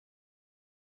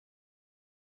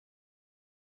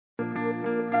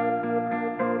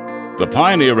The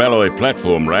Pioneer Alloy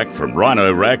Platform Rack from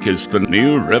Rhino Rack is the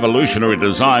new revolutionary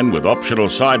design with optional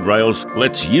side rails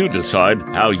lets you decide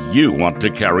how you want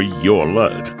to carry your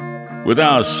load. With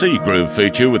our C-groove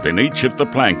feature within each of the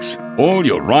planks, all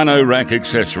your Rhino Rack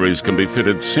accessories can be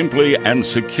fitted simply and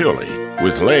securely.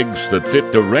 With legs that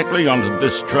fit directly onto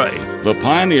this tray, the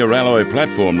Pioneer Alloy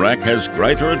Platform Rack has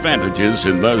greater advantages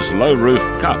in those low-roof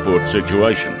carport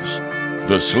situations.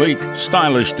 The sleek,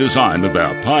 stylish design of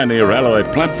our Pioneer Alloy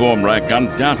Platform Rack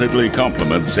undoubtedly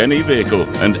complements any vehicle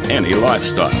and any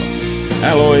lifestyle.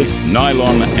 Alloy,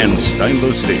 nylon and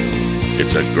stainless steel.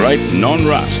 It's a great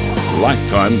non-rust,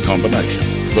 lifetime combination.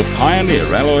 The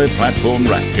Pioneer Alloy Platform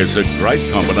Rack is a great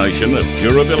combination of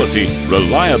durability,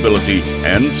 reliability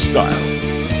and style.